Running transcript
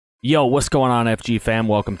Yo, what's going on, FG fam?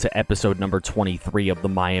 Welcome to episode number 23 of the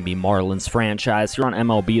Miami Marlins franchise here on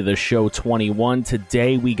MLB The Show 21.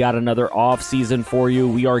 Today, we got another off-season for you.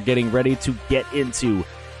 We are getting ready to get into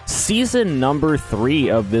season number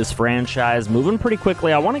 3 of this franchise. Moving pretty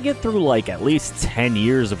quickly. I want to get through, like, at least 10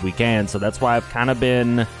 years if we can, so that's why I've kind of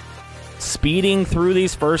been speeding through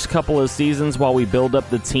these first couple of seasons while we build up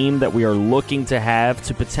the team that we are looking to have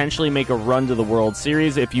to potentially make a run to the World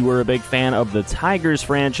Series. If you were a big fan of the Tigers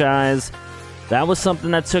franchise, that was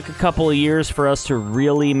something that took a couple of years for us to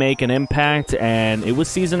really make an impact, and it was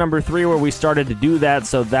season number 3 where we started to do that,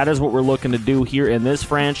 so that is what we're looking to do here in this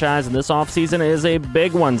franchise, and this offseason is a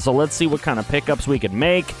big one, so let's see what kind of pickups we can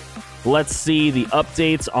make. Let's see the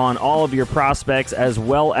updates on all of your prospects, as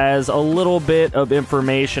well as a little bit of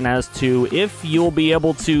information as to if you'll be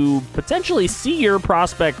able to potentially see your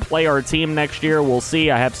prospect play our team next year. We'll see.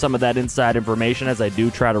 I have some of that inside information as I do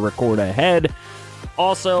try to record ahead.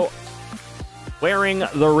 Also, wearing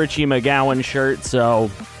the Richie McGowan shirt, so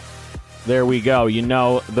there we go. You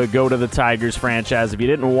know, the Go to the Tigers franchise. If you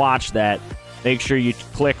didn't watch that, make sure you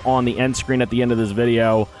click on the end screen at the end of this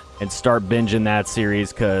video and start binging that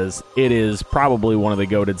series, because it is probably one of the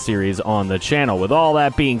goated series on the channel. With all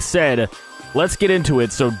that being said, let's get into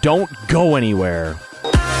it, so don't go anywhere.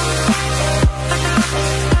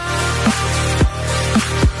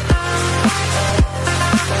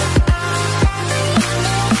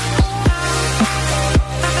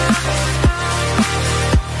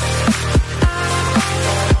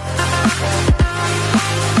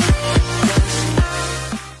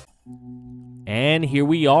 And here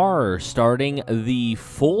we are, starting the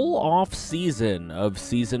full off season of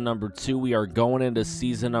season number 2. We are going into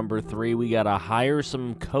season number 3. We got to hire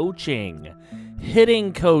some coaching,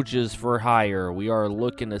 hitting coaches for hire. We are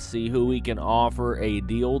looking to see who we can offer a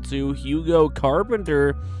deal to. Hugo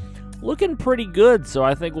Carpenter looking pretty good, so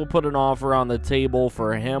I think we'll put an offer on the table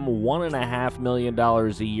for him. $1.5 million a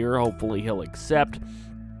year. Hopefully he'll accept.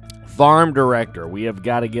 Farm director, we have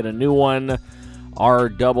got to get a new one. Our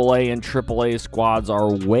AA and AAA squads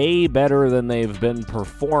are way better than they've been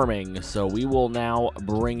performing, so we will now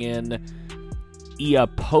bring in Anthony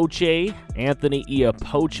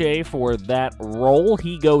Iapoce for that role.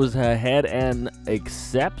 He goes ahead and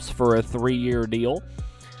accepts for a 3-year deal,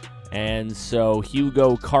 and so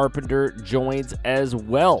Hugo Carpenter joins as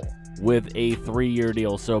well with a 3-year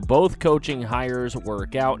deal. So both coaching hires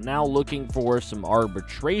work out. Now looking for some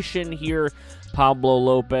arbitration here. Pablo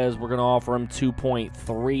Lopez, we're going to offer him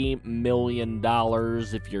 $2.3 million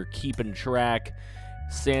if you're keeping track.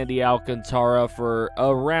 Sandy Alcantara for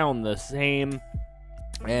around the same.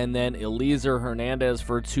 And then Eliezer Hernandez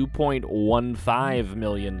for $2.15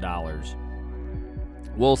 million.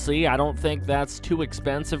 We'll see. I don't think that's too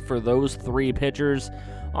expensive for those 3 pitchers.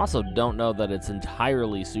 Also don't know that it's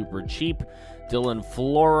entirely super cheap. Dylan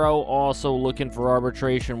Floro also looking for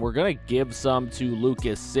arbitration. We're going to give some to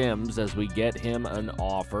Lucas Sims as we get him an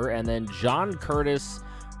offer. And then John Curtis,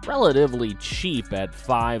 relatively cheap at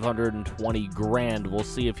 $520,000. We'll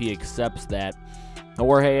see if he accepts that.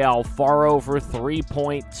 Jorge Alfaro for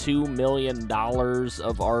 $3.2 million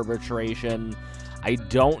of arbitration. I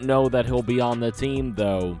don't know that he'll be on the team,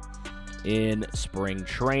 though, in spring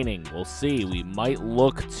training. We'll see. We might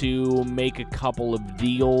look to make a couple of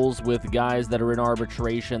deals with guys that are in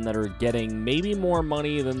arbitration that are getting maybe more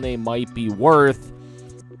money than they might be worth,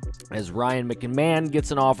 as Ryan McMahon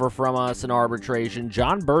gets an offer from us in arbitration.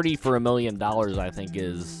 John Birdie for $1 million, I think,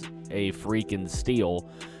 is a freaking steal.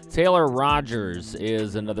 Taylor Rogers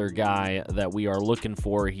is another guy that we are looking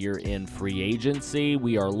for here in free agency.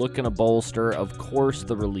 We are looking to bolster, of course,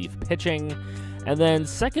 the relief pitching. And then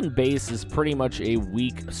second base is pretty much a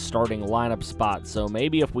weak starting lineup spot. So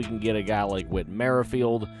maybe if we can get a guy like Whit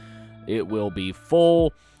Merrifield, it will be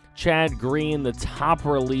full. Chad Green, the top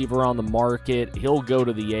reliever on the market, he'll go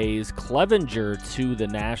to the A's. Clevenger to the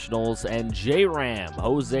Nationals. And J-Ram,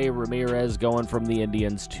 Jose Ramirez, going from the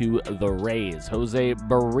Indians to the Rays. Jose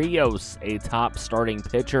Barrios, a top starting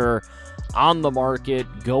pitcher on the market,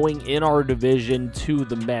 going in our division to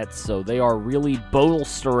the Mets, so they are really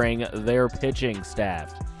bolstering their pitching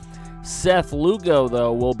staff. Seth Lugo,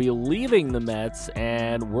 though, will be leaving the Mets,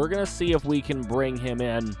 and we're going to see if we can bring him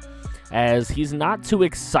in, as he's not too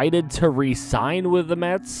excited to re-sign with the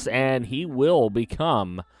Mets, and he will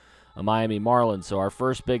become a Miami Marlin. So our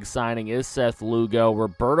first big signing is Seth Lugo.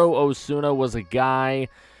 Roberto Osuna was a guy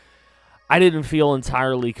I didn't feel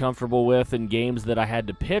entirely comfortable with in games that I had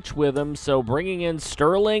to pitch with him, so bringing in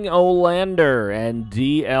Sterling Olander and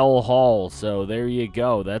DL Hall. So there you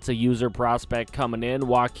go. That's a user prospect coming in.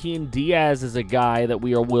 Joaquin Diaz is a guy that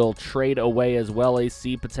we will trade away as well, a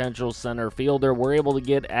C potential center fielder. We're able to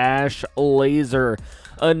get Ash Laser,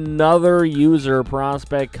 another user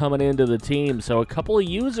prospect coming into the team. So a couple of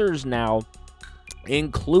users now,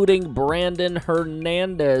 including Brandon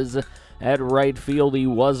Hernandez at right field. He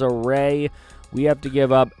was a Ray. We have to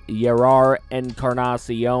give up Yerar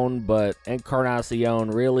Encarnacion, but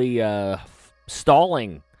Encarnacion really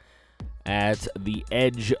stalling at the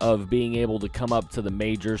edge of being able to come up to the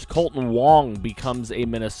majors. Colton Wong becomes a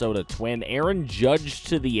Minnesota Twin. Aaron Judge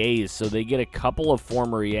to the A's, so they get a couple of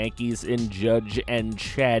former Yankees in Judge and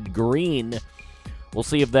Chad Green. We'll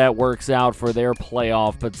see if that works out for their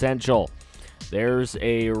playoff potential. There's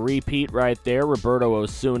a repeat right there. Roberto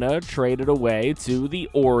Osuna traded away to the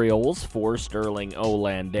Orioles for Sterling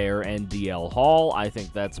Olander and DL Hall. I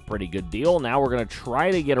think that's a pretty good deal. Now we're going to try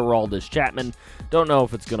to get Aroldis Chapman. Don't know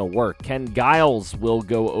if it's going to work. Ken Giles will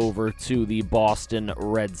go over to the Boston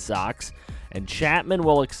Red Sox, and Chapman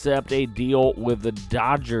will accept a deal with the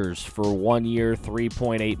Dodgers for 1 year,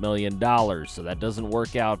 $3.8 million. So that doesn't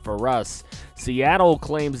work out for us. Seattle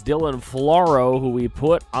claims Dylan Floro, who we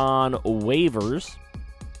put on waivers.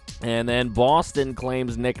 And then Boston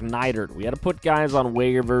claims Nick Neidert. We had to put guys on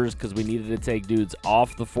waivers because we needed to take dudes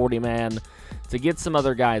off the 40-man to get some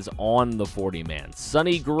other guys on the 40-man.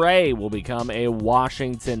 Sonny Gray will become a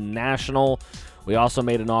Washington National. We also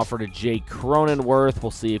made an offer to Jake Cronenworth. We'll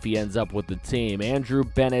see if he ends up with the team. Andrew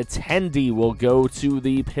Benintendi will go to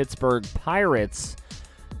the Pittsburgh Pirates.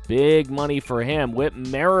 Big money for him. Whit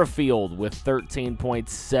Merrifield with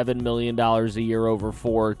 $13.7 million a year over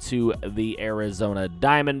 4 to the Arizona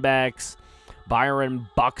Diamondbacks. Byron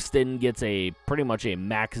Buxton gets pretty much a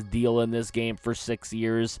max deal in this game for 6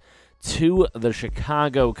 years to the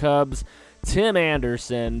Chicago Cubs. Tim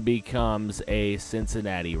Anderson becomes a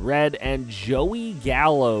Cincinnati Red, and Joey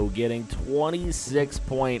Gallo getting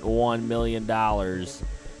 $26.1 million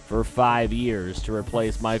for 5 years to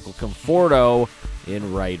replace Michael Conforto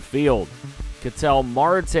in right field. Ketel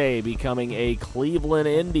Marte becoming a Cleveland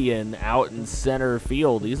Indian out in center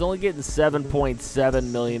field. He's only getting $7.7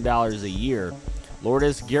 million a year.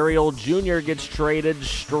 Lourdes Gurriel Jr. gets traded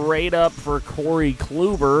straight up for Corey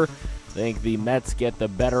Kluber. I think the Mets get the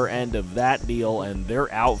better end of that deal, and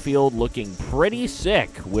their outfield looking pretty sick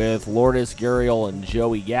with Lourdes Gurriel and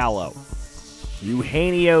Joey Gallo.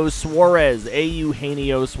 Eugenio Suarez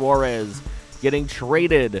getting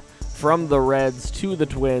traded from the Reds to the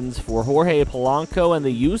Twins for Jorge Polanco and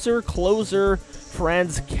the user closer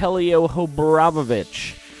Franzkelio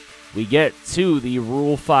Hobramovich. We get to the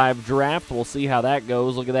Rule 5 draft. We'll see how that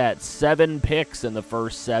goes. Look at that. 7 picks in the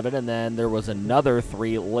first 7, and then there was another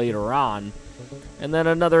 3 later on. And then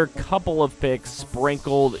another couple of picks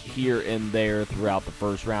sprinkled here and there throughout the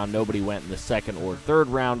first round. Nobody went in the second or third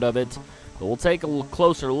round of it. But we'll take a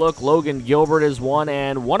closer look. Logan Gilbert is one,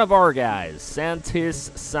 and one of our guys,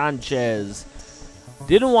 Santis Sanchez.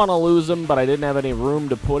 Didn't want to lose him, but I didn't have any room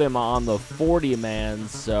to put him on the 40-man,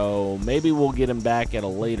 so maybe we'll get him back at a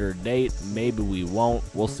later date. Maybe we won't.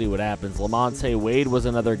 We'll see what happens. Lamonte Wade was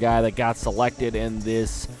another guy that got selected in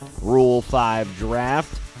this Rule 5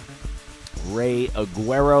 draft. Ray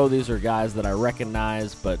Aguero, these are guys that I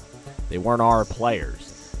recognize, but they weren't our players.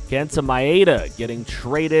 Kenta Maeda getting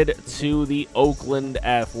traded to the Oakland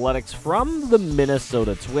Athletics from the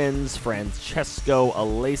Minnesota Twins. Francesco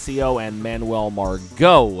Alessio and Manuel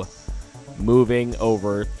Margot moving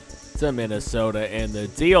over to Minnesota in the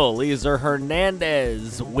deal. Eliezer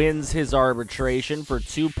Hernandez wins his arbitration for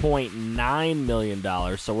 $2.9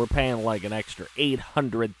 million, so we're paying like an extra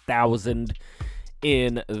 $800,000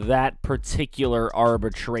 in that particular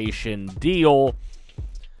arbitration deal.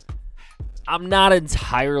 I'm not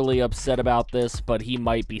entirely upset about this, but he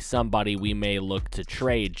might be somebody we may look to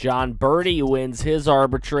trade. John Birdie wins his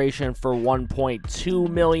arbitration for $1.2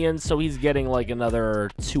 million, so he's getting like another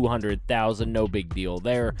 $200,000. No big deal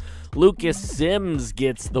there. Lucas Sims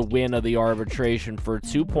gets the win of the arbitration for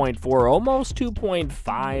 $2.4, almost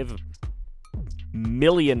 $2.5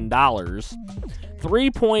 million.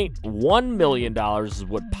 $3.1 million is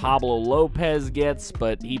what Pablo Lopez gets,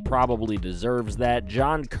 but he probably deserves that.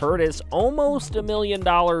 John Curtis, almost $1 million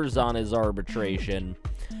on his arbitration.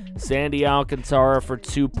 Sandy Alcantara for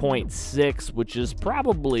 $2.6, which is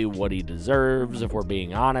probably what he deserves, if we're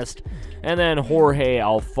being honest. And then Jorge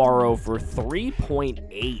Alfaro for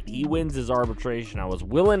 3.8. He wins his arbitration. I was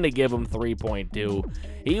willing to give him 3.2.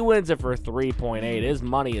 He wins it for 3.8. His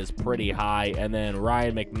money is pretty high. And then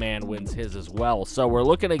Ryan McMahon wins his as well. So we're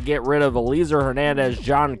looking to get rid of Eliezer Hernandez,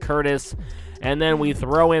 John Curtis, and then we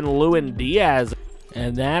throw in Lewin Diaz.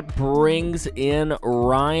 And that brings in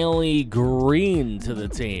Riley Green to the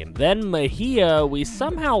team. Then Mejia, we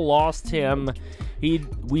somehow lost him.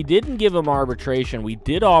 We didn't give him arbitration. We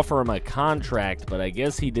did offer him a contract, but I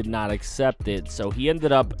guess he did not accept it. So he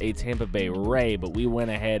ended up a Tampa Bay Ray, but we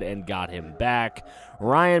went ahead and got him back.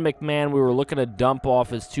 Ryan McMahon, we were looking to dump off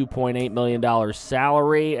his $2.8 million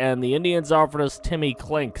salary, and the Indians offered us Timmy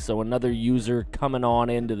Klink, so another user coming on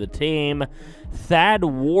into the team. Thad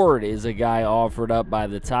Ward is a guy offered up by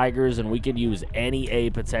the Tigers, and we could use a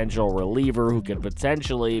potential reliever who could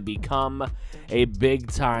potentially become a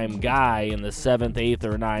big-time guy in the 7th, 8th,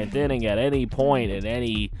 or 9th inning at any point in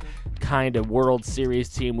any kind of World Series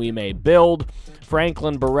team we may build.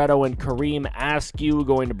 Franklin Barreto and Kareem Askew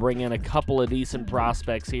going to bring in a couple of decent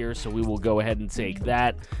prospects here, so we will go ahead and take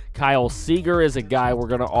that. Kyle Seager is a guy we're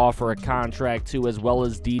going to offer a contract to, as well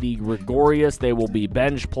as Didi Gregorius. They will be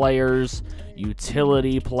bench players,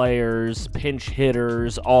 utility players, pinch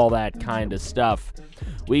hitters, all that kind of stuff.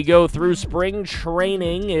 We go through spring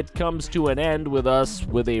training. It comes to an end with us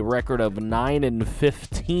with a record of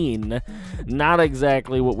 9-15. Not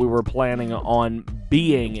exactly what we were planning on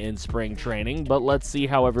being in spring training, but let's see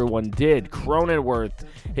how everyone did. Cronenworth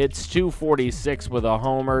hits 246 with a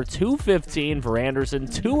homer, 215 for Anderson,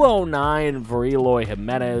 209 for Eloy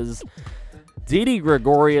Jimenez. Didi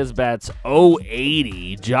Gregorius bats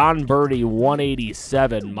 080. John Birdie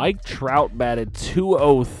 187. Mike Trout batted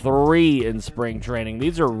 203 in spring training.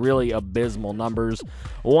 These are really abysmal numbers.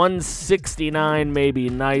 169 may be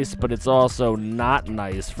nice, but it's also not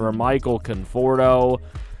nice for Michael Conforto.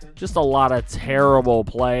 Just a lot of terrible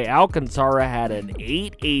play. Alcantara had an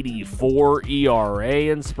 8.84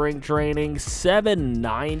 ERA in spring training,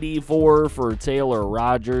 7.94 for Taylor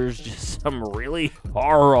Rogers. Just some really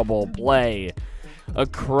horrible play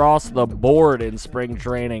across the board in spring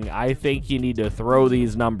training. I think you need to throw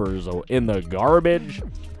these numbers in the garbage.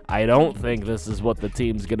 I don't think this is what the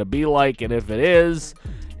team's going to be like, and if it is,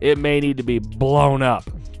 it may need to be blown up.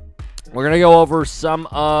 We're going to go over some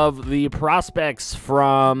of the prospects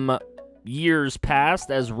from years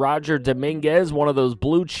past, as Roger Dominguez, one of those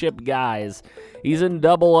blue chip guys. He's in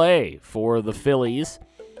Double-A for the Phillies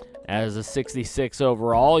as a 66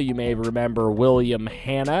 overall. You may remember William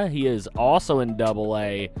Hanna. He is also in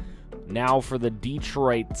Double-A now for the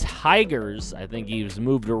Detroit Tigers. I think he's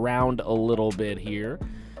moved around a little bit here.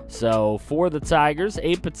 So for the Tigers,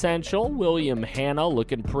 a potential William Hanna,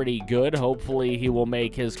 looking pretty good. Hopefully he will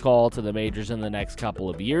make his call to the majors in the next couple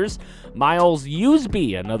of years. Miles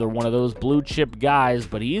Usby, another one of those blue chip guys,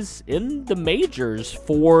 but he's in the majors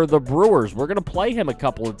for the Brewers. We're going to play him a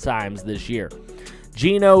couple of times this year.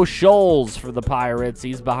 Geno Scholes for the Pirates.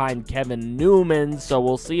 He's behind Kevin Newman, so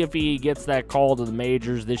we'll see if he gets that call to the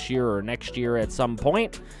majors this year or next year at some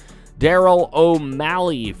point. Daryl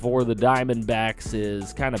O'Malley for the Diamondbacks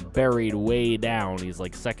is kind of buried way down. He's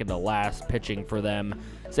like second to last pitching for them.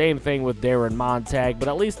 Same thing with Darren Montag, but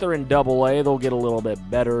at least they're in Double-A. They'll get a little bit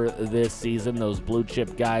better this season. Those blue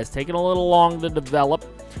chip guys taking a little long to develop.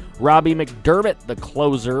 Robbie McDermott, the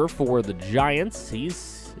closer for the Giants.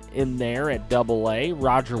 He's in there at Double-A.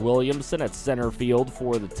 Roger Williamson at center field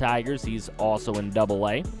for the Tigers. He's also in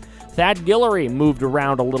Double-A. Thad Guillory moved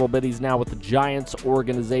around a little bit. He's now with the Giants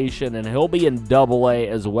organization, and he'll be in Double-A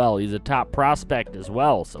as well. He's a top prospect as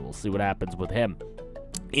well, so we'll see what happens with him.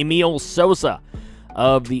 Emil Sosa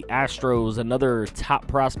of the Astros, another top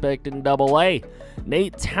prospect in Double-A.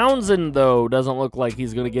 Nate Townsend, though, doesn't look like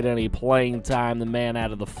he's going to get any playing time, the man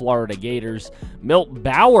out of the Florida Gators. Milt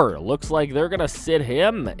Bauer, looks like they're going to sit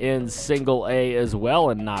him in Single-A as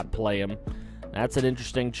well and not play him. That's an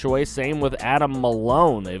interesting choice. Same with Adam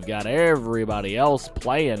Malone. They've got everybody else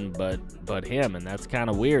playing but him, and that's kind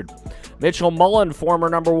of weird. Mitchell Mullen, former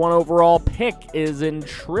 #1 overall pick, is in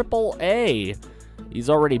Triple-A. He's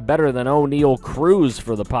already better than O'Neal Cruz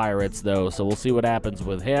for the Pirates, though, so we'll see what happens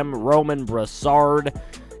with him. Roman Brassard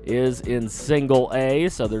is in Single-A,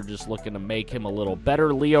 so they're just looking to make him a little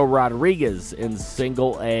better. Leo Rodriguez in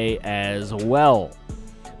Single-A as well.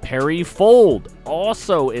 Perry Fold,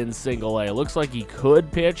 also in Single-A. Looks like he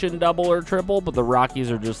could pitch in double or triple, but the Rockies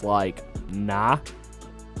are just like, nah.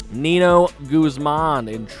 Nino Guzman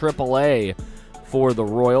in Triple-A for the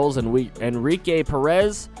Royals. And Enrique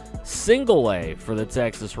Perez, Single-A for the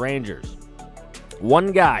Texas Rangers.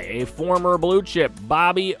 One guy, a former blue chip,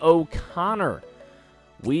 Bobby O'Connor.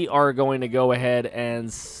 We are going to go ahead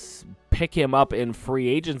and pick him up in free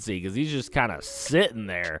agency because he's just kind of sitting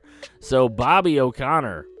there. So Bobby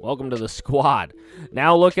O'Connor, welcome to the squad.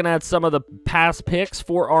 Now looking at some of the past picks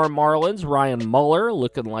for our Marlins, Ryan Muller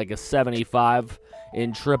looking like a 75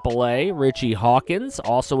 in AAA. Richie Hawkins,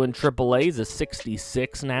 also in AAA, is a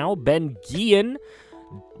 66 now. Ben Guillen,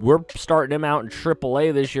 we're starting him out in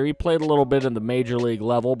AAA this year. He played a little bit in the major league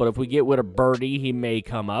level, but if we get rid of Birdie, he may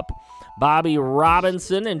come up. Bobby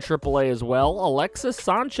Robinson in AAA as well. Alexis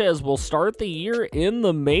Sanchez will start the year in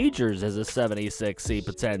the majors as a 76C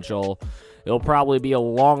potential. He'll probably be a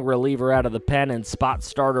long reliever out of the pen and spot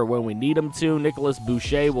starter when we need him to. Nicholas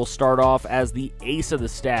Boucher will start off as the ace of the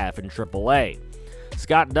staff in AAA.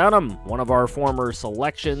 Scott Dunham, one of our former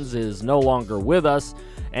selections, is no longer with us.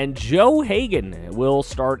 And Joe Hagan will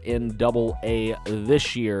start in AA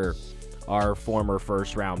this year, our former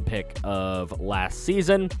first-round pick of last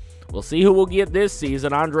season. We'll see who we'll get this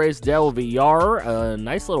season. Andres Del Villar, a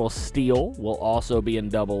nice little steal, will also be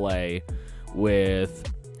in AA with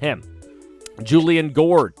him. Julian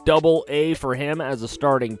Gore, AA for him as a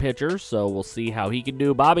starting pitcher, so we'll see how he can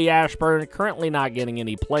do. Bobby Ashburn, currently not getting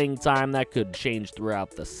any playing time. That could change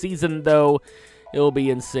throughout the season, though. He'll be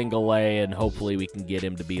in A, and hopefully we can get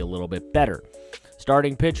him to be a little bit better.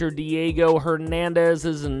 Starting pitcher Diego Hernandez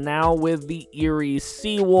is now with the Erie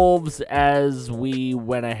Seawolves as we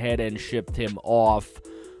went ahead and shipped him off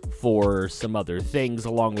for some other things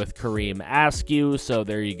along with Kareem Askew. So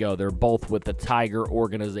there you go. They're both with the Tiger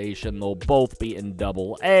organization. They'll both be in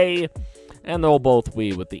AA, and they'll both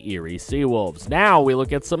be with the Erie Seawolves. Now we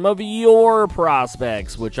look at some of your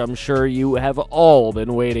prospects, which I'm sure you have all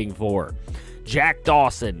been waiting for. Jack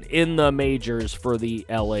Dawson in the majors for the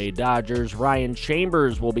LA Dodgers. Ryan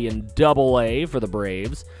Chambers will be in AA for the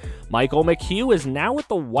Braves. Michael McHugh is now with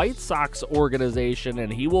the White Sox organization,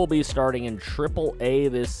 and he will be starting in AAA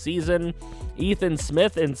this season. Ethan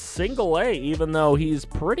Smith in A, even though he's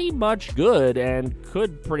pretty much good and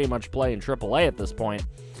could pretty much play in AAA at this point.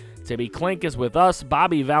 Timmy Klink is with us.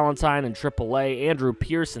 Bobby Valentine in AAA. Andrew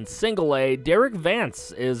Pierce in A. Derek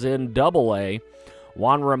Vance is in AA.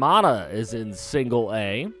 Juan Ramada is in A.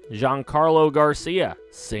 Giancarlo Garcia,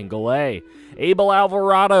 A. Abel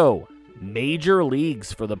Alvarado, major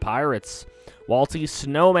leagues for the Pirates. Walty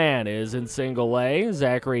Snowman is in A.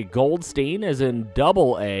 Zachary Goldstein is in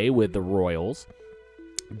AA with the Royals.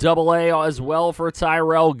 AA as well for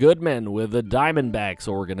Tyrell Goodman with the Diamondbacks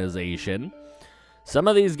organization. Some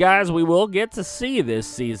of these guys we will get to see this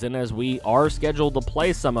season as we are scheduled to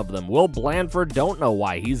play some of them. Will Blandford, don't know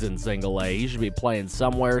why he's in A. He should be playing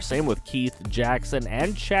somewhere. Same with Keith Jackson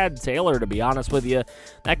and Chad Taylor, to be honest with you.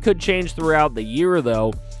 That could change throughout the year,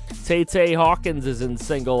 though. Tay Hawkins is in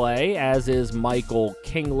A, as is Michael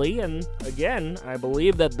Kingley. And again, I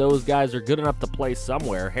believe that those guys are good enough to play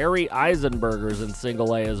somewhere. Harry Eisenberger's in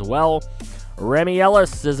A as well. Remy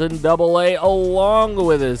Ellis is in AA along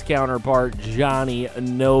with his counterpart, Johnny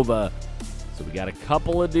Nova. So we got a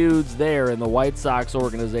couple of dudes there in the White Sox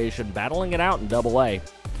organization battling it out in AA.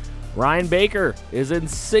 Ryan Baker is in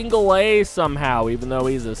A somehow, even though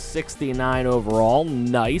he's a 69 overall.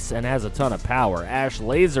 Nice, and has a ton of power. Ash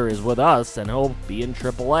Laser is with us, and he'll be in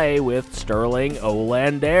AAA with Sterling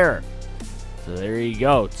Olander. So there you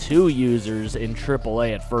go, 2 users in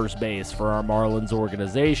AAA at first base for our Marlins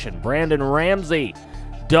organization. Brandon Ramsey,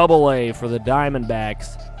 AA for the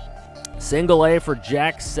Diamondbacks. A for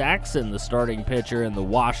Jack Saxon, the starting pitcher in the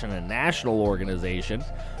Washington National organization.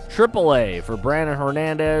 AAA for Brandon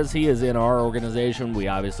Hernandez. He is in our organization. We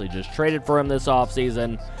obviously just traded for him this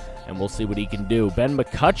offseason, and we'll see what he can do. Ben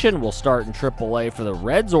McCutcheon will start in AAA for the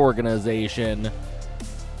Reds organization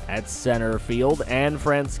at center field, and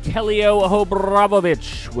Franskelio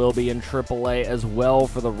Hobrabovic will be in AAA as well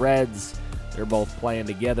for the Reds. They're both playing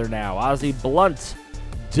together now. Ozzie Blunt,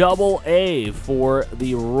 AA for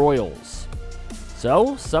the Royals.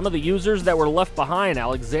 So, some of the users that were left behind.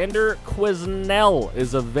 Alexander Quiznell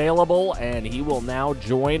is available, and he will now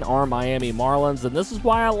join our Miami Marlins, and this is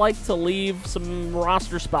why I like to leave some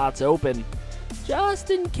roster spots open,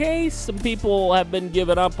 just in case some people have been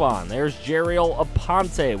given up on. There's Jeriel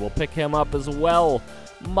Aponte. We'll pick him up as well.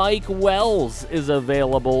 Mike Wells is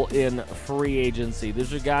available in free agency.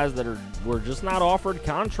 These are guys that were just not offered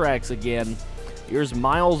contracts again. Here's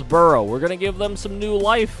Miles Burrow. We're going to give them some new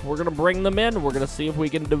life. We're going to bring them in. We're going to see if we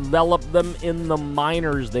can develop them in the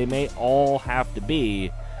minors. They may all have to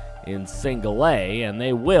be in A, and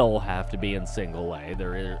they will have to be in A.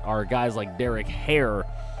 There are guys like Derek Hare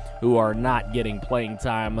who are not getting playing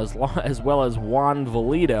time, as well as Juan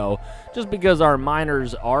Valido, just because our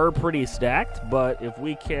minors are pretty stacked. But if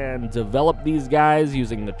we can develop these guys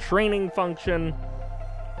using the training function,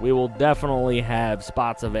 we will definitely have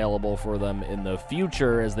spots available for them in the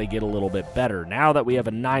future as they get a little bit better. Now that we have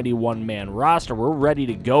a 91-man roster, we're ready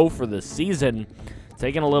to go for the season.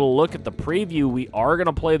 Taking a little look at the preview, we are going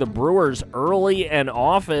to play the Brewers early and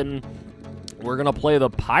often. We're going to play the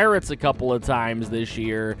Pirates a couple of times this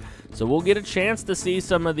year, so we'll get a chance to see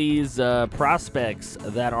some of these prospects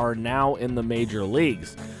that are now in the major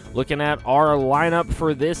leagues. Looking at our lineup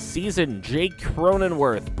for this season, Jake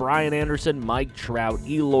Cronenworth, Brian Anderson, Mike Trout,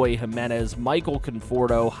 Eloy Jimenez, Michael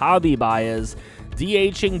Conforto, Javi Baez,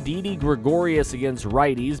 DHing Didi Gregorius against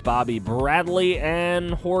righties, Bobby Bradley,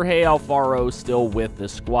 and Jorge Alfaro still with the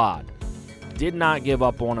squad. Did not give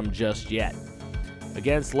up on him just yet.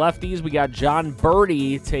 Against lefties, we got John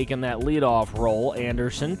Birdie taking that leadoff role.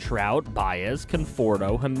 Anderson, Trout, Baez,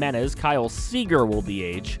 Conforto, Jimenez, Kyle Seager will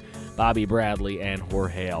DH, Bobby Bradley, and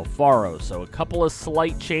Jorge Alfaro. So a couple of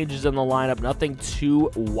slight changes in the lineup, nothing too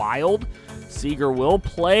wild. Seager will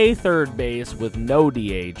play third base with no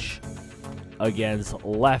DH against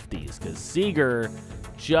lefties because Seager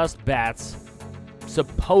just bats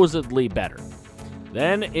supposedly better.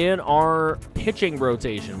 Then in our pitching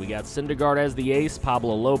rotation, we got Syndergaard as the ace,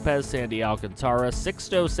 Pablo Lopez, Sandy Alcantara,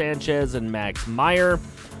 Sixto Sanchez, and Max Meyer.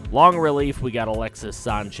 Long relief, we got Alexis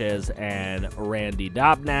Sanchez and Randy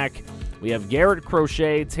Dobnak. We have Garrett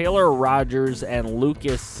Crochet, Taylor Rogers, and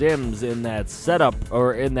Lucas Sims in that setup,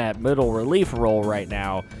 or in that middle relief role right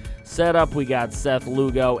now. Setup, we got Seth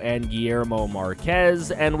Lugo and Guillermo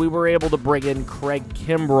Marquez, and we were able to bring in Craig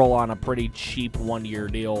Kimbrell on a pretty cheap one-year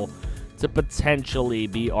deal to potentially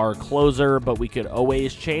be our closer, but we could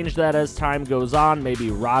always change that as time goes on.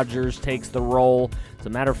 Maybe Rogers takes the role. As a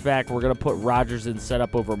matter of fact, we're going to put Rogers in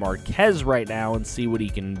setup over Marquez right now and see what he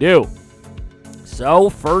can do.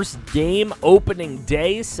 So, first game, opening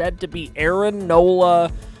day, said to be Aaron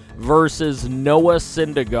Nola versus Noah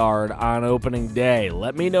Syndergaard on opening day.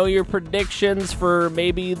 Let me know your predictions for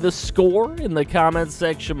maybe the score in the comments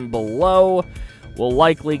section below. We'll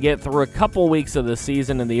likely get through a couple weeks of the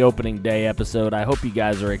season in the opening day episode. I hope you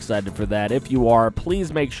guys are excited for that. If you are,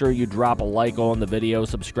 please make sure you drop a like on the video.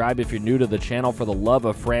 Subscribe if you're new to the channel for the love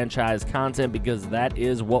of franchise content, because that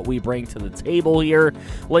is what we bring to the table here.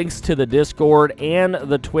 Links to the Discord and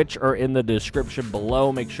the Twitch are in the description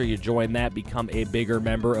below. Make sure you join that, become a bigger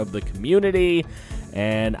member of the community.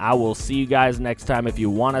 And I will see you guys next time. If you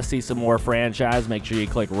want to see some more franchise, make sure you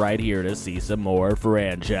click right here to see some more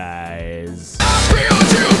franchise. I feel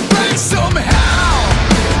to bring some